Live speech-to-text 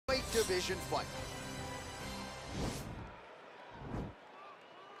division fight.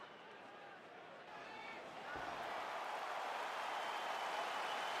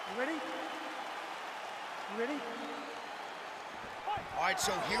 You ready? You ready? All right,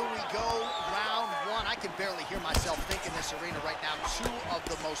 so here we go, round one. I can barely hear myself think in this arena right now. Two of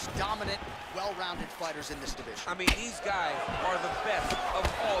the most dominant, well-rounded fighters in this division. I mean, these guys are the best of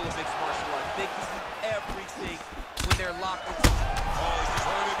all of mixed martial arts. They can do everything when they're locked into. Oh, he just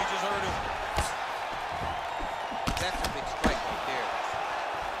hurt him, he just hurt him. That's a big strike right there.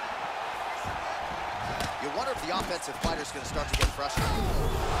 You wonder if the offensive fighter's gonna start to get frustrated.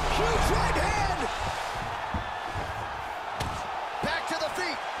 Huge right hand! Back to the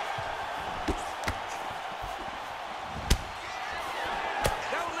feet.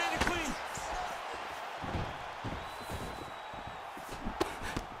 That one landed clean.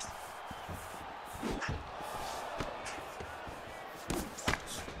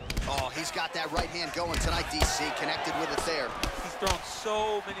 Oh, he's got that right hand going tonight, DC. Connected with it there. He's thrown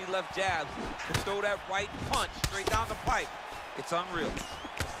so many left jabs to throw that right punch straight down the pipe. It's unreal.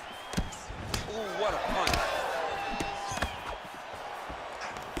 Ooh, what a punch.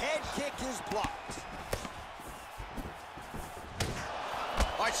 Head kick is blocked.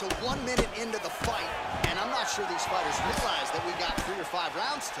 All right, so 1 minute into the fight, and I'm not sure these fighters realize that we got 3 or 5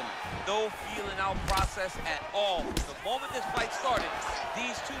 rounds tonight. No feeling out process at all. The moment this fight started,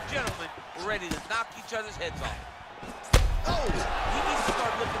 these two gentlemen were ready to knock each other's heads off. Oh! He needs to start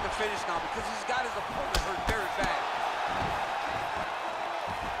looking to finish now because he's got his opponent hurt very bad.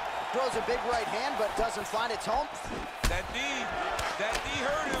 Throws a big right hand, but doesn't find its home. That knee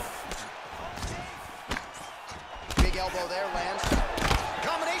hurt him. Big elbow there, lands.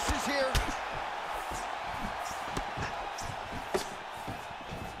 Combinations here.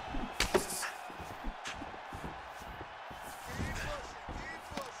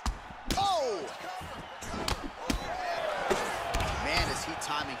 Oh! Man, is he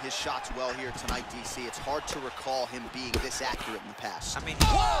timing his shots well here tonight, DC. It's hard to recall him being this accurate in the past. I mean,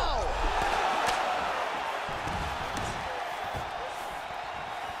 whoa!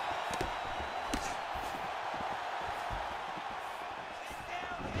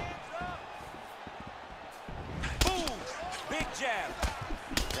 boom! Big jab.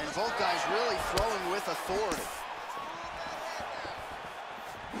 And both guys really throwing with authority.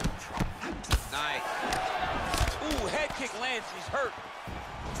 Nice. Ooh, head kick lands, he's hurt.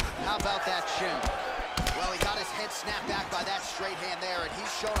 How about that shin? Well, he got his head snapped back by that straight hand there, and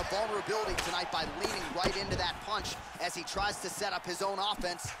he's shown a vulnerability tonight by leaning right into that punch as he tries to set up his own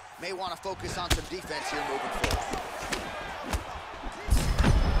offense. May want to focus on some defense here moving forward.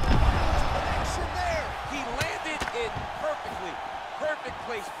 Action there! He landed it perfectly. Perfect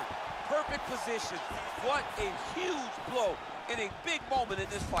placement, perfect position. What a huge blow in a big moment in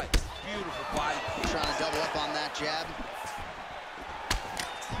this fight. Beautiful body kick. Trying to double up on that jab.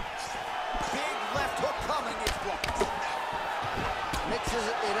 Big left hook coming, it's blocked. Mixes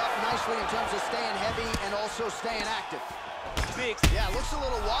it up nicely in terms of staying heavy and also staying active. Big. Yeah, looks a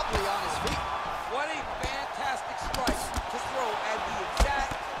little wobbly on his feet. What a fantastic strike to throw at the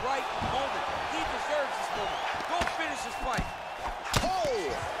exact right moment. He deserves this moment. Go finish this fight. Oh!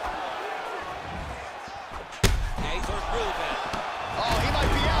 Yeah, he's hurt really bad. Oh, he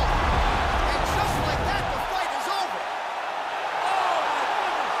might be out. And just like that, the fight is over. Oh, my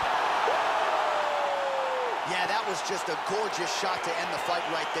goodness. Yeah, that was just a gorgeous shot to end the fight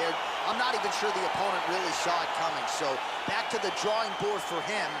right there. I'm not even sure the opponent really saw it coming. So back to the drawing board for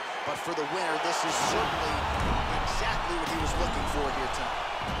him. But for the winner, this is certainly exactly what he was looking for here tonight.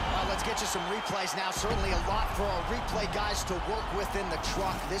 Well, let's get you some replays now. Certainly a lot for our replay guys to work with in the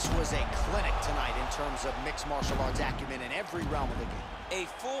truck. This was a clinic tonight in terms of mixed martial arts acumen in every realm of the game. A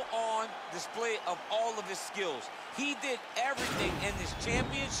full-on display of all of his skills. He did everything in this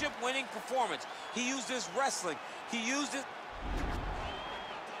championship-winning performance. He used his wrestling. He used it.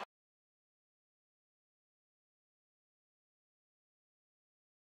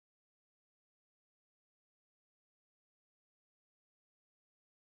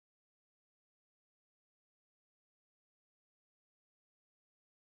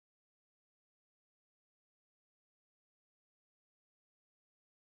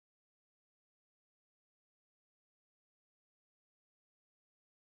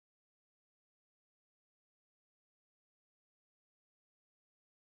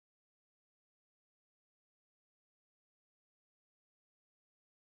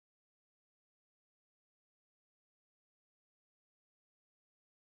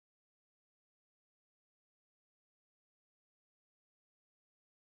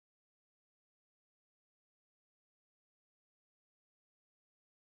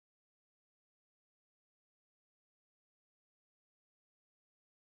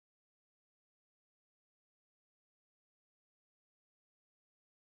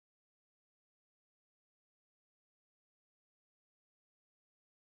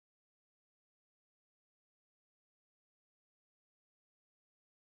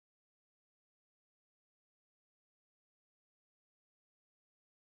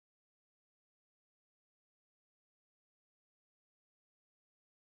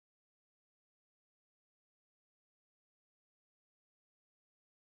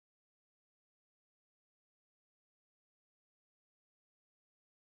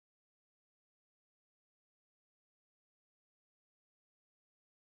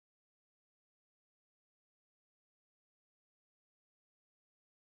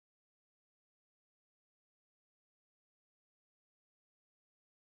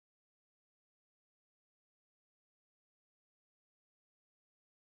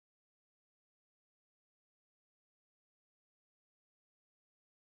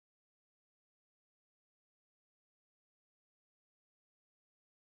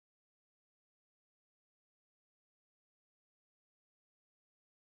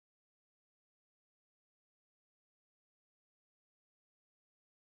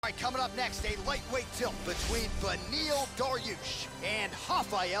 All right, coming up next, a lightweight tilt between Beneil Daruish and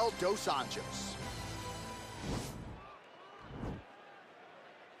Rafael dos Anjos.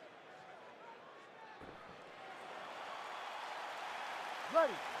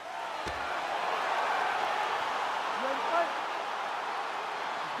 Ready. Ready, fight.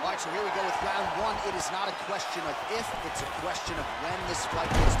 All right, so here we go with round one. It is not a question of if, it's a question of when this fight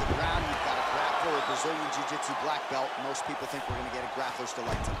hits the ground. You've got a grappler, a Brazilian Jiu-Jitsu black belt. Most people think we're going to get a grappler's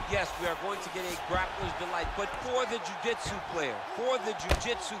delight tonight. Yes, we are going to get a grappler's delight, but for the Jiu-Jitsu player, for the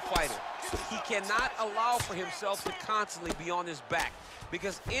Jiu-Jitsu fighter, he cannot allow for himself to constantly be on his back,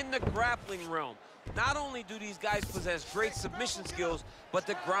 because in the grappling realm, not only do these guys possess great submission skills, but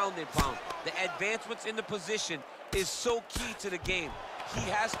the ground and pound. The advancements in the position is so key to the game. He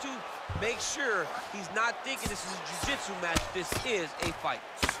has to make sure he's not thinking this is a jiu-jitsu match. This is a fight.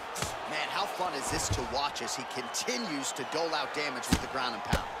 Man, how fun is this to watch as he continues to dole out damage with the ground and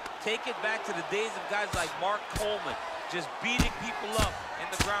pound? Take it back to the days of guys like Mark Coleman, just beating people up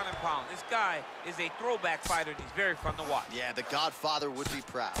in the ground and pound. This guy is a throwback fighter, and he's very fun to watch. Yeah, the Godfather would be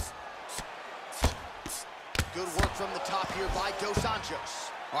proud. Good work from the top here by dos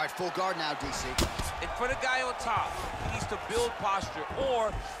Anjos. All right, full guard now, DC. And for the guy on top, he needs to build posture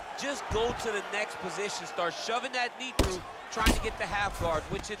or just go to the next position, start shoving that knee through, trying to get the half guard,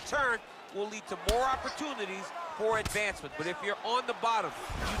 which in turn will lead to more opportunities for advancement. But if you're on the bottom,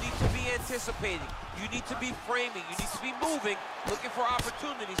 you need to be anticipating, you need to be framing, you need to be moving, looking for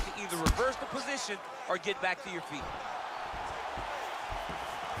opportunities to either reverse the position or get back to your feet.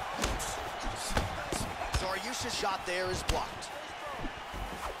 Daruish's shot there is blocked.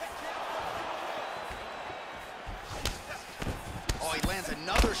 Oh, he lands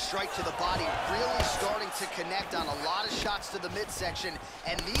another strike to the body, really starting to connect on a lot of shots to the midsection,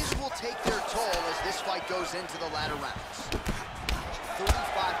 and these will take their toll as this fight goes into the latter rounds.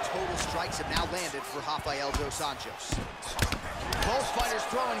 35 total strikes have now landed for Rafael dos Anjos. Both fighters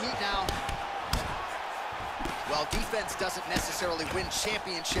throwing heat now. Well, defense doesn't necessarily win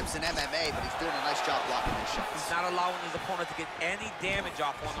championships in MMA, but he's doing a nice job blocking these shots. He's not allowing his opponent to get any damage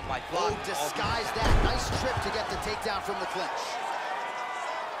off on him by Oh, blocking. disguise that. Nice trip to get the takedown from the clinch.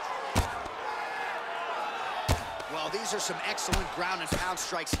 Well, these are some excellent ground and pound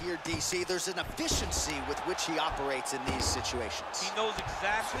strikes here, DC. There's an efficiency with which he operates in these situations. He knows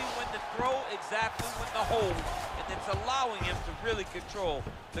exactly when to throw, exactly when to hold, and it's allowing him to really control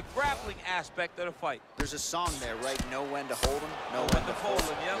the grappling aspect of the fight. There's a song there, right? Know when to hold him, know when to fold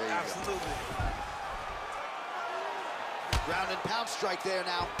him. Yep, There you absolutely. go. Ground and pound strike there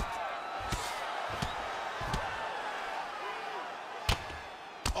now.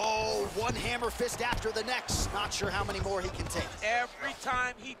 Oh, one hammer fist after the next. Not sure how many more he can take. Every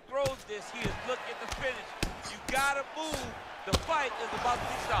time he throws this, he is looking to finish. You gotta move. The fight is about to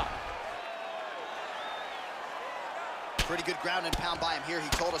be stopped. Pretty good ground and pound by him here. He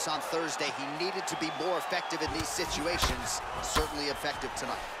told us on Thursday he needed to be more effective in these situations. Certainly effective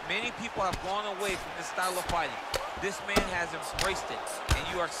tonight. Many people have gone away from this style of fighting. This man has embraced it, and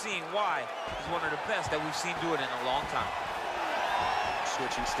you are seeing why he's one of the best that we've seen do it in a long time.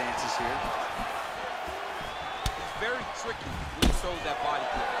 Switching stances here. He's very tricky when he throws that body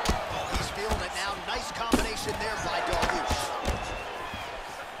kick. Oh, he's feeling it now. Nice combination there by Daruish.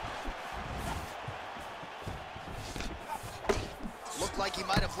 Looked like he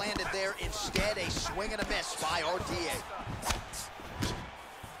might have landed there. Instead, a swing and a miss by RDA.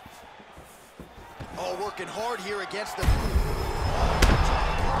 Oh, working hard here against the... Now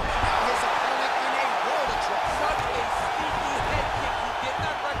his opponent in a world of trouble. Such a sneaky head kick. He did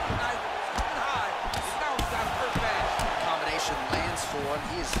not recognize it. It's coming high, and now he's got a first match. Combination lands for him.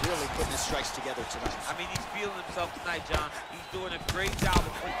 He is really putting his strikes together tonight. I mean, he's feeling himself tonight, John. He's doing a great job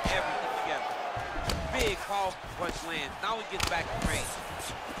of putting everything together. Big, powerful punch lands. Now he gets back in range.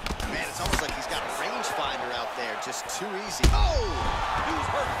 Man, it's almost like he's got a rangefinder out there. Just too easy. Oh! He's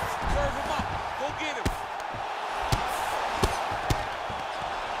hurt. Serve him up. Go get him.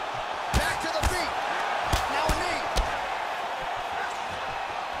 Back to the feet. Now a knee.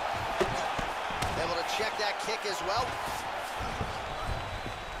 Able to check that kick as well.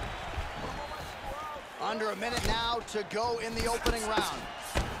 Under a minute now to go in the opening round.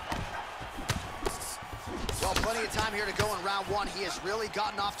 Well, plenty of time here to go in round one. He has really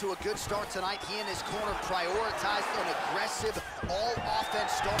gotten off to a good start tonight. He and his corner prioritized an aggressive,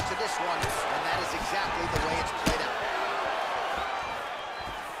 all-offense start to this one, and that is exactly the way it's played out.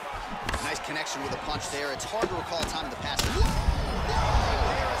 Nice connection with a punch there. It's hard to recall a time in the past. There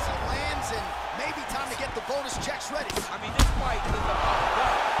as he lands, and maybe time to get the bonus checks ready. I mean, this fight is about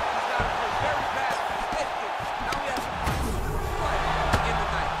blood. He's got to play very fast. Now he has to find in the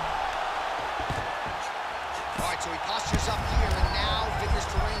night.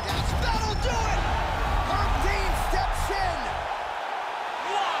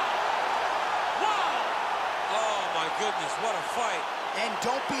 goodness, what a fight. And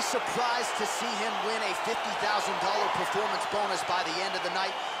don't be surprised to see him win a $50,000 performance bonus by the end of the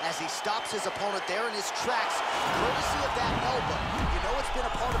night as he stops his opponent there in his tracks, courtesy of that elbow. You know it's been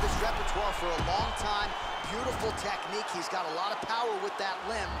a part of his repertoire for a long time. Beautiful technique. He's got a lot of power with that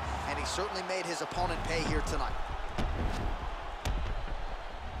limb, and he certainly made his opponent pay here tonight.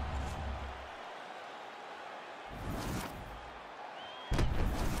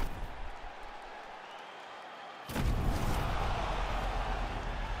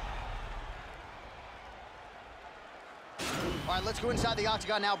 All right, let's go inside the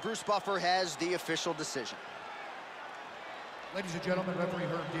octagon now. Bruce Buffer has the official decision. Ladies and gentlemen, referee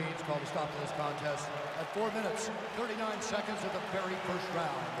Herb Dean's called a stop to this contest at 4 minutes, 39 seconds of the very first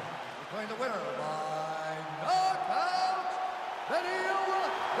round. Declaring the winner by knockout, Beneil.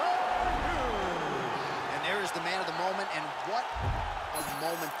 And there is the man of the moment, and what a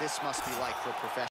moment this must be like for a professional.